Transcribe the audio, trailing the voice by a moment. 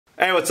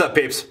Hey, what's up,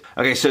 peeps?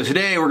 Okay, so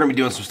today we're gonna be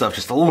doing some stuff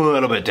just a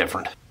little bit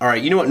different. All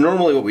right, you know what?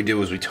 Normally what we do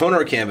is we tone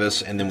our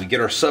canvas and then we get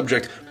our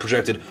subject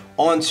projected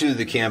onto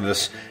the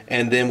canvas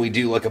and then we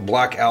do like a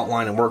black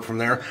outline and work from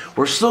there.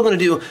 We're still gonna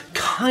do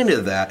kind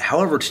of that.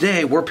 However,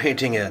 today we're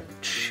painting a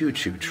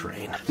choo-choo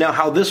train. Now,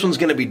 how this one's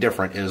gonna be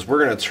different is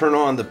we're gonna turn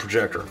on the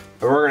projector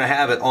and we're gonna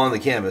have it on the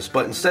canvas,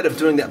 but instead of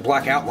doing that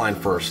black outline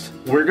first,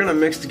 we're gonna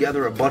mix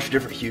together a bunch of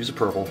different hues of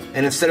purple,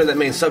 and instead of that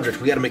main subject,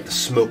 we gotta make the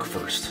smoke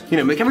first. You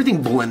know, make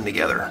everything blend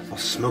together. All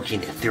smoky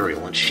and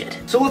ethereal and shit.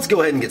 So let's go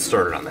ahead and get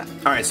started on that.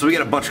 All right, so we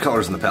got a bunch of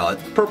colors in the palette.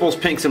 Purples,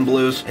 pinks, and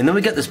blues. And then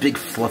we got this big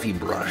fluffy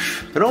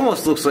brush. It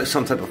almost looks like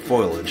some type of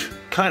foliage.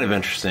 Kind of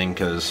interesting,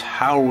 because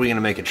how are we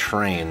gonna make a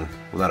train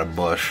without a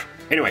bush?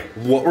 Anyway,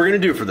 what we're gonna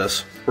do for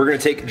this, we're gonna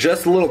take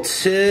just a little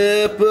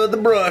tip of the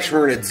brush,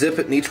 we're gonna dip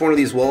it in each one of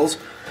these wells,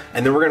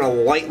 and then we're gonna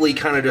lightly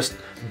kind of just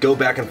go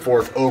back and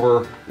forth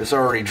over this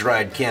already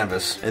dried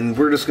canvas. And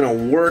we're just gonna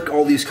work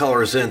all these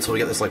colors in so we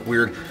get this like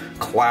weird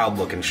cloud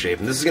looking shape.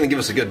 And this is gonna give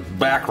us a good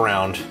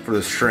background for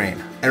this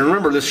train. And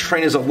remember, this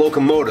train is a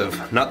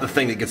locomotive, not the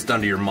thing that gets done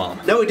to your mom.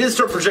 Now, we did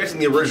start projecting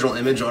the original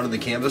image onto the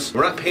canvas.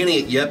 We're not painting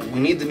it yet, but we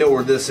need to know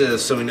where this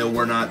is so we know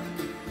where not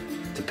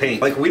to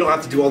paint. Like, we don't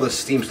have to do all this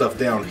steam stuff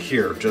down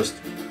here, just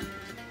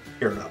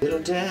here and up. Little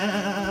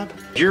dab.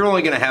 You're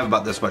only gonna have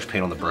about this much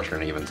paint on the brush at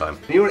any given time.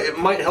 You know what, it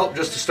might help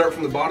just to start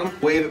from the bottom,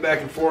 wave it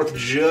back and forth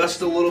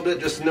just a little bit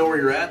just to know where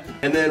you're at.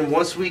 And then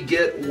once we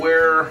get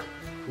where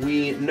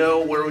we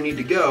know where we need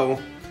to go,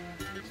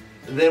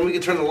 then we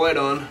can turn the light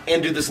on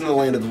and do this in the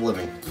land of the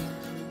living.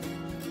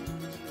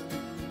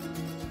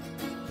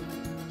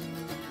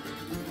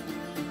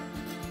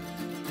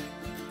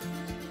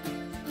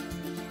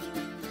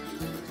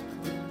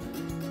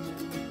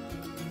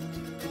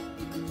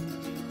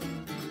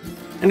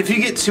 And if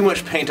you get too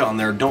much paint on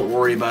there, don't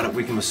worry about it,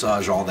 we can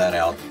massage all that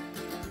out.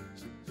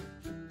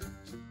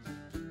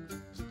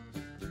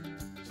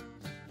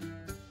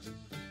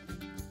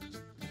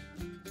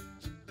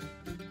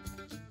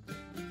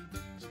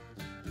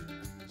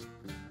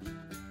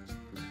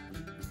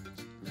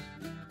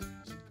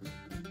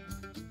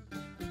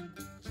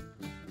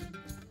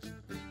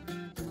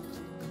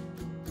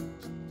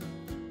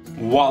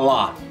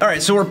 Voila. All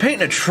right, so we're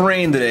painting a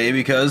train today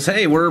because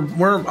hey,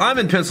 I'm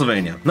in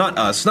Pennsylvania. Not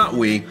us, not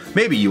we.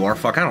 Maybe you are.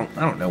 Fuck, I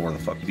don't know where the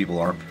fuck you people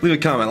are. Leave a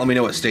comment, let me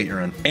know what state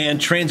you're in.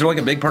 And trains are like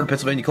a big part of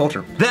Pennsylvania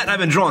culture. That I've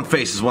been drawing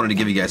faces, wanted to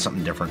give you guys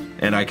something different.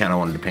 And I kind of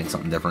wanted to paint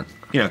something different.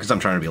 You know, because I'm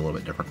trying to be a little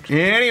bit different.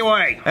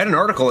 Anyway, I had an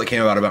article that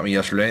came out about me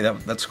yesterday.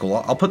 That's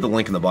cool. I'll put the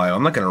link in the bio.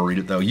 I'm not going to read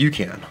it though. You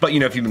can. But you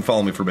know, if you've been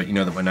following me for a bit, you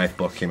know that my 9th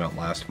book came out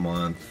last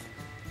month.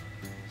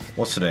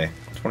 What's today?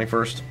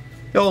 21st?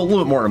 Oh, a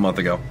little bit more than a month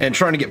ago, and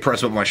trying to get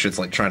press about my shit's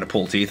like trying to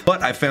pull teeth.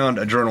 But I found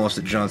a journalist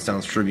at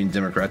Johnstown's Tribune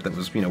Democrat that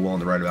was, you know, willing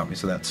to write about me,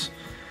 so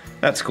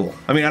that's cool.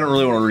 I mean, I don't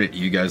really want to read it to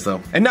you guys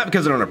though, and not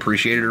because I don't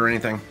appreciate it or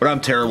anything, but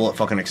I'm terrible at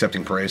fucking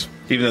accepting praise,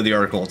 even though the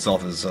article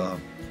itself is,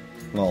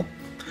 well,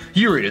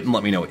 you read it and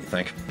let me know what you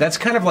think. That's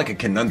kind of like a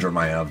conundrum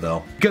I have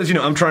though. Because, you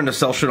know, I'm trying to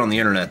sell shit on the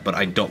internet, but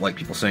I don't like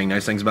people saying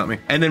nice things about me.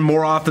 And then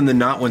more often than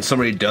not, when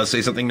somebody does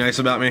say something nice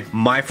about me,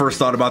 my first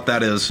thought about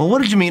that is, well,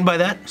 what did you mean by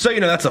that? So, you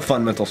know, that's a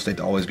fun mental state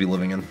to always be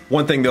living in.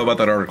 One thing though about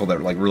that article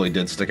that like really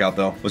did stick out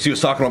though, was he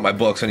was talking about my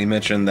books and he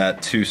mentioned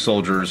that 2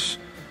 soldiers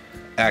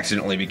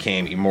accidentally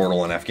became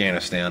immortal in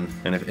Afghanistan.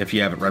 And if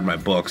you haven't read my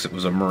books, it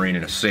was a Marine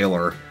and a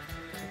sailor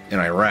in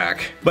Iraq.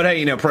 But hey,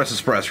 you know, press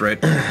is press,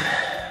 right?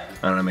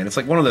 I don't know, man. It's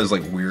like one of those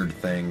like weird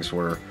things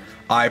where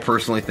I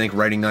personally think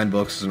writing 9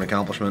 books is an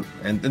accomplishment.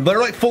 And they're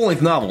like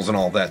full-length novels and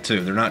all of that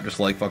too. They're not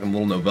just like fucking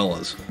little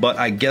novellas. But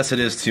I guess it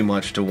is too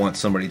much to want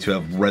somebody to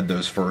have read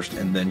those first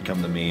and then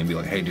come to me and be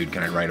like, hey dude,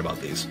 can I write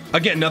about these?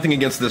 Again, nothing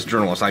against this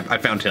journalist. I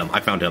found him.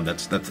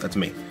 That's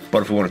me.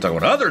 But if we want to talk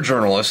about other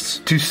journalists,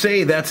 to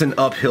say that's an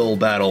uphill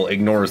battle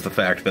ignores the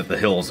fact that the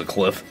hill is a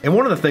cliff. And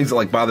one of the things that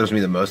like bothers me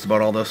the most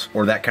about all this,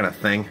 or that kind of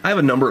thing, I have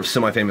a number of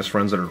semi-famous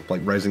friends that are like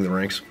rising the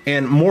ranks.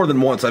 And more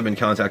than once I've been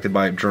contacted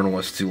by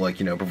journalists to like,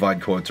 you know,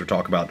 provide quotes or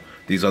talk about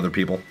these other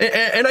people.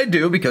 And I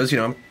do because, you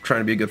know, I'm trying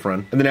to be a good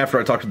friend. And then after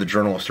I talk to the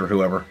journalist or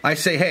whoever, I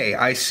say, hey,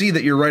 I see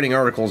that you're writing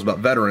articles about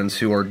veterans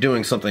who are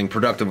doing something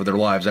productive with their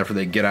lives after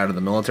they get out of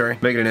the military,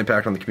 making an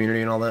impact on the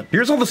community and all that.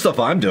 Here's all the stuff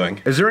I'm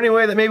doing. Is there any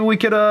way that maybe we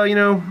could, you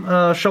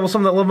know, shovel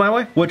some of that love my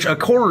way? Which a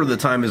quarter of the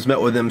time is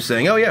met with them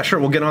saying, oh yeah, sure,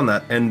 we'll get on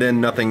that. And then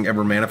nothing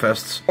ever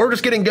manifests. Or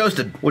just getting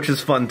ghosted, which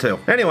is fun too.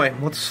 Anyway,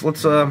 let's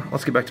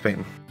get back to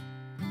painting.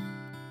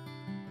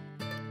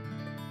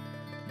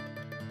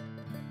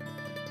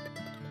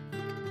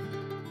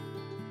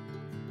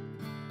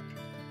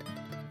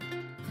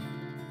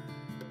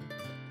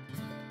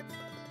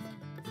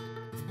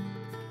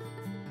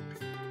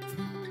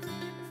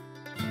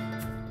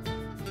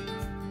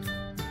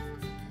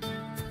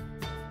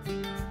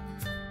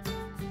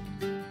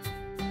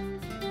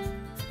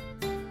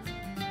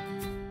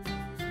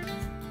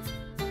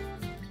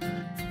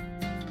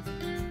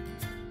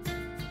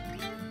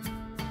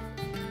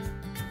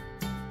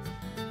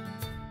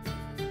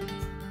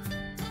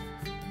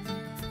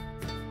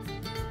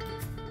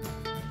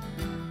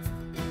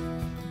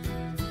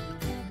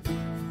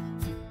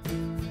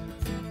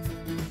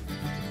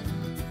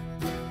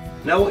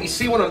 Now what you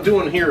see what I'm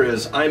doing here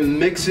is I'm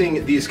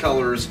mixing these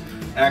colors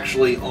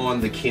actually on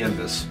the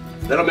canvas.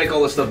 That'll make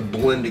all this stuff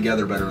blend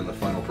together better in the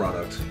final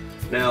product.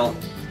 Now,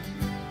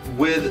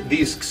 with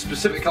these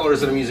specific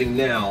colors that I'm using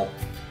now,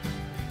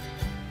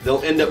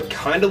 they'll end up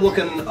kind of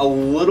looking a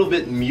little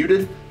bit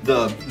muted,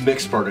 the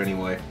mixed part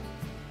anyway.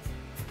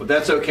 But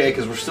that's okay,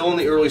 because we're still in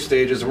the early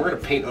stages and we're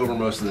going to paint over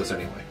most of this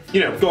anyway.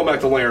 You know, going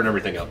back to layering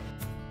everything up.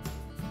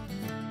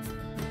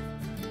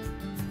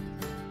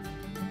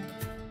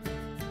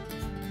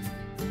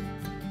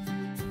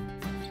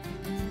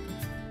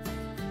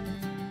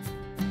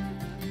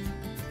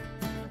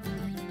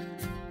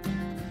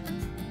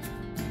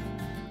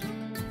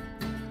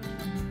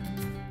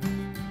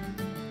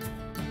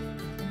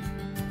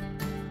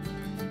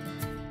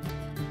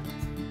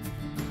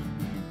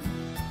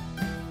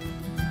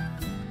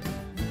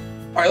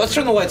 All right, let's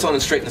turn the lights on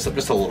and straighten this up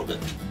just a little bit.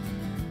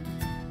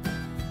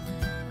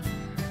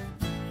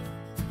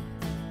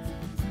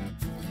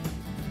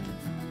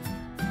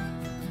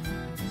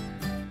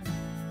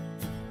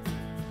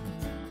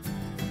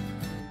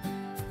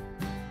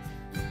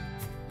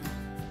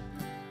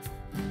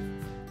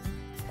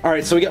 All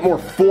right, so we got more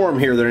form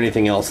here than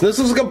anything else. This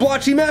is like a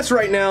blotchy mess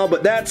right now,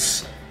 but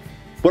that's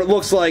what it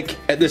looks like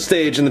at this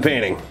stage in the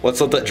painting.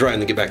 Let's let that dry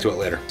and then get back to it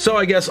later. So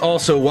I guess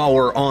also while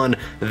we're on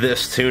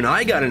this tune,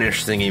 I got an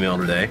interesting email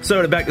today. So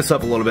to back this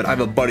up a little bit, I have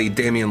a buddy,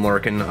 Damien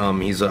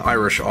Larkin. He's an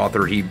Irish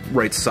author. He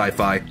writes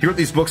sci-fi. He wrote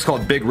these books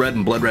called Big Red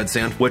and Blood Red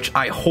Sand, which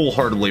I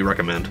wholeheartedly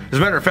recommend. As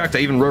a matter of fact, I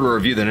even wrote a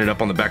review that ended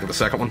up on the back of the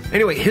second one.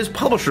 Anyway, his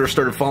publisher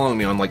started following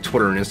me on like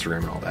Twitter and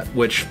Instagram and all that,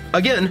 which,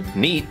 again,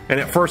 neat. And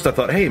at first I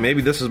thought, hey,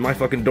 maybe this is my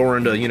fucking door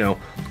into, you know,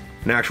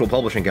 an actual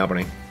publishing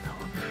company.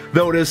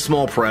 Though it is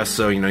small press,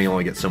 so, you know, you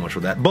only get so much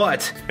with that.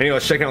 But, anyway, I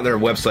was checking out their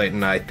website,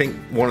 and I think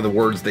one of the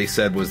words they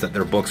said was that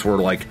their books were,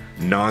 like,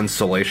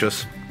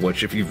 non-salacious,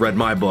 which, if you've read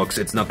my books,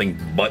 it's nothing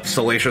but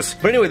salacious.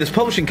 But anyway, this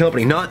publishing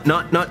company,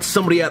 not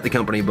somebody at the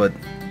company, but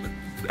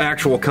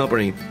actual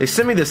company, they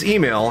sent me this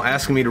email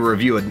asking me to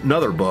review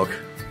another book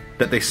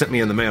that they sent me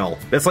in the mail.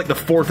 That's like the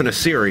fourth in a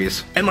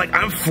series. And like,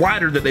 I'm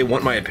flattered that they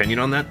want my opinion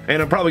on that. And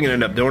I'm probably gonna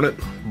end up doing it.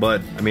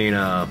 But, I mean,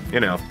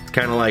 you know, it's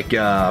kind of like,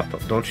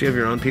 don't you have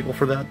your own people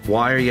for that?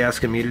 Why are you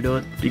asking me to do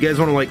it? Do you guys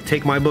want to like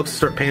take my books and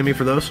start paying me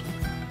for those?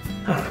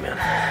 I don't know, man.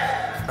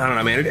 I don't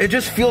know, man. It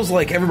just feels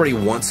like everybody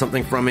wants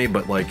something from me,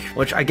 but like,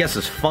 which I guess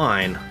is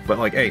fine. But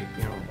like, hey,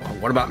 you know,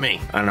 what about me?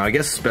 I don't know, I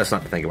guess it's best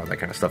not to think about that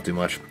kind of stuff too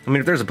much. I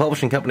mean, if there's a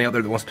publishing company out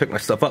there that wants to pick my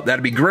stuff up,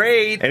 that'd be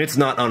great! And it's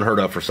not unheard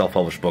of for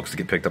self-published books to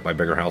get picked up by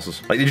bigger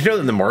houses. Like, did you know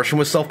that The Martian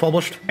was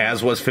self-published?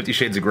 As was 50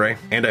 Shades of Grey?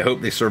 And I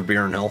hope they serve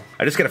beer in hell.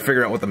 I just gotta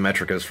figure out what the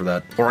metric is for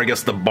that. Or I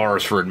guess the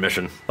bars for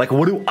admission. Like,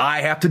 what do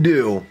I have to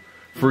do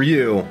for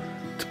you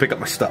to pick up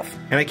my stuff?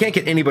 And I can't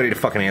get anybody to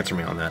fucking answer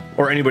me on that.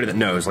 Or anybody that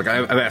knows. Like,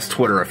 I've asked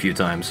Twitter a few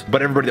times.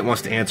 But everybody that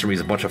wants to answer me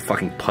is a bunch of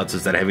fucking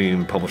putzes that haven't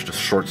even published a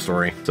short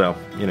story. So,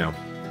 you know.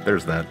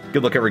 There's that.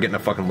 Good luck ever getting a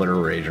fucking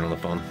literary agent on the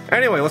phone.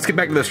 Anyway, let's get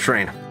back to this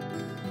train.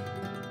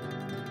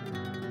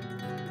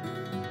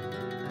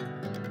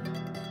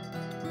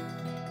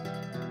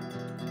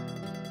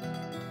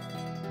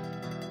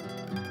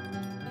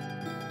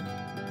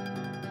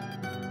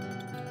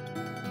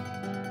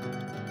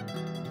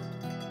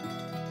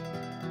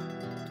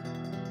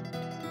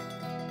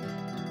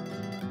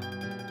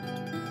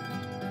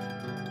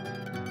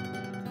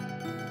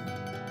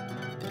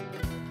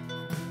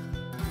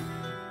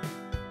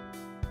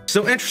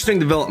 So, interesting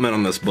development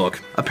on this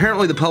book.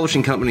 Apparently the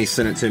publishing company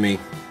sent it to me,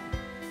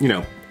 you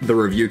know, the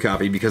review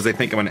copy, because they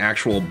think I'm an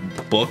actual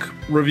book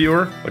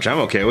reviewer, which I'm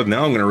okay with.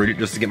 Now I'm gonna read it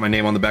just to get my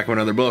name on the back of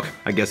another book.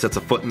 I guess that's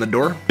a foot in the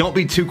door. Don't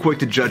be too quick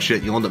to judge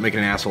shit. You'll end up making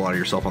an asshole out of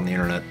yourself on the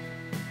internet.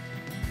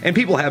 And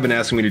people have been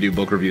asking me to do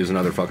book reviews in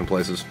other fucking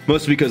places.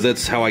 Mostly because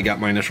that's how I got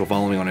my initial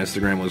following on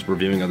Instagram, was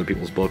reviewing other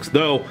people's books.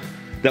 Though,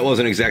 that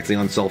wasn't exactly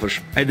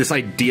unselfish. I had this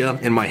idea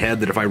in my head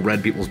that if I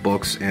read people's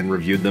books and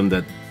reviewed them,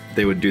 that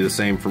they would do the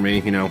same for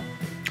me, you know,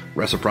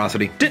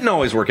 reciprocity. Didn't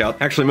always work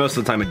out. Actually, most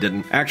of the time it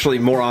didn't. Actually,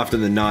 more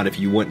often than not, if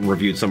you went and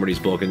reviewed somebody's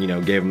book and, you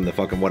know, gave them the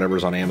fucking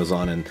whatever's on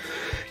Amazon and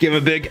gave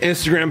them a big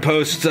Instagram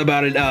post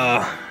about it,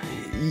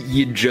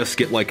 you'd just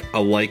get like a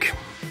like.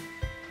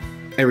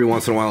 Every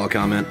once in a while a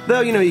comment.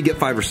 Though, you know, you get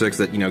 5 or 6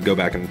 that, you know, go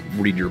back and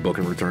read your book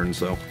in return,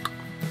 so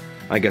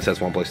I guess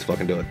that's one place to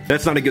fucking do it.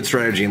 That's not a good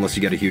strategy unless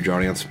you get a huge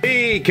audience,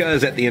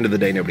 because at the end of the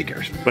day, nobody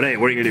cares. But hey,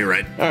 what are you gonna do,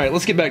 right? All right,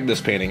 let's get back to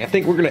this painting. I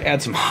think we're gonna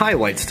add some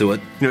highlights to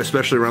it, you know,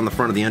 especially around the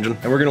front of the engine.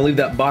 And we're gonna leave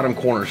that bottom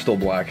corner still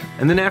black.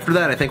 And then after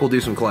that, I think we'll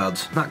do some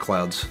clouds. Not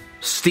clouds,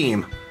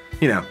 steam,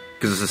 you know,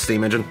 because it's a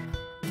steam engine.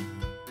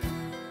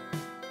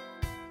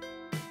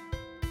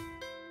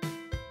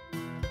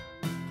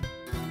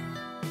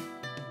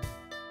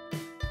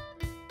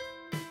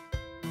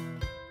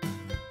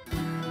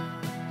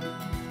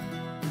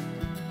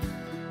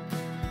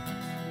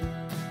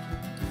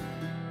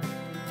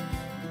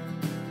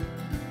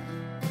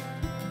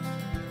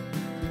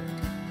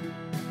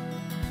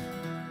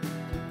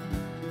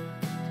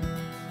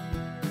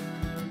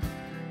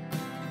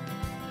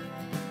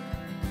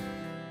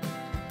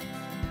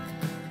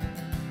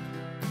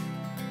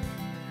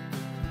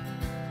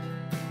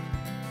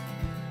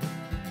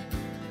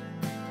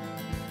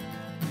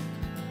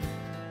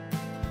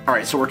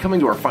 Alright, so we're coming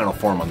to our final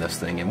form on this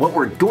thing, and what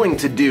we're going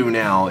to do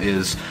now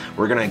is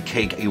we're going to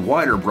take a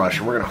wider brush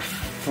and we're going to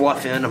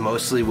fluff in,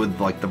 mostly with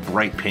like the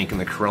bright pink and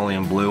the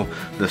Corellium blue,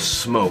 the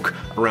smoke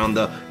around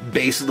the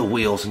base of the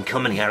wheels and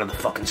coming out of the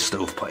fucking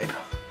stovepipe.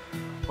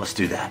 Let's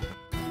do that.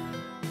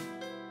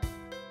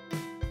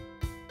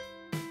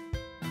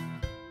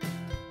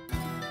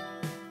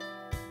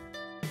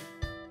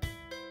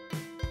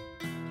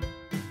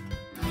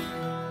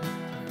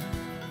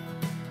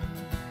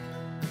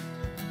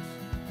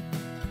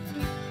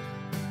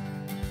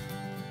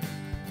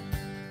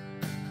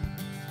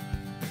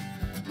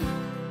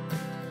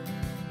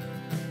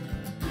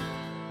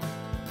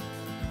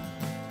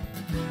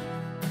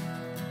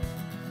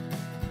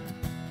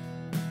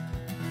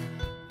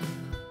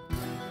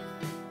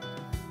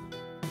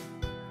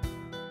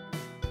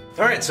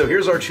 Alright, so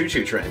here's our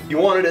choo-choo train. You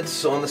wanted it,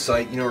 so on the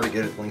site, you know where to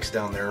get it, links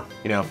down there.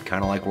 You know,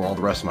 kind of like where all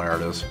the rest of my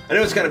art is. I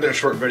know it's kind of been a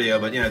short video,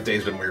 but you know,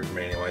 today's been weird for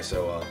me anyway,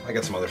 so I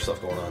got some other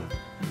stuff going on.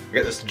 I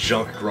got this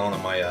junk growing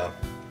on my,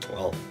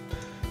 well,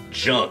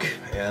 junk,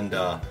 and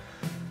I've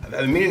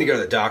been meaning to go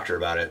to the doctor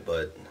about it,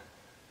 but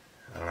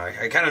I don't know,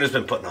 I kind of just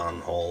been putting it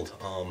on hold.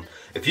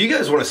 If you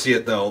guys want to see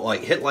it though,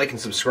 like, hit like and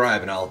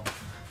subscribe, and I'll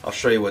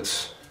show you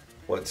what's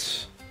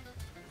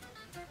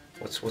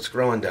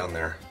growing down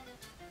there.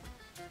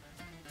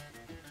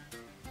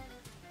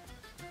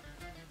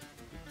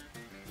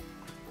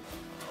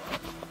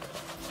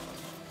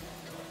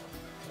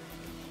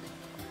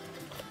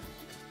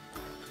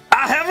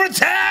 I have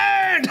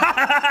returned!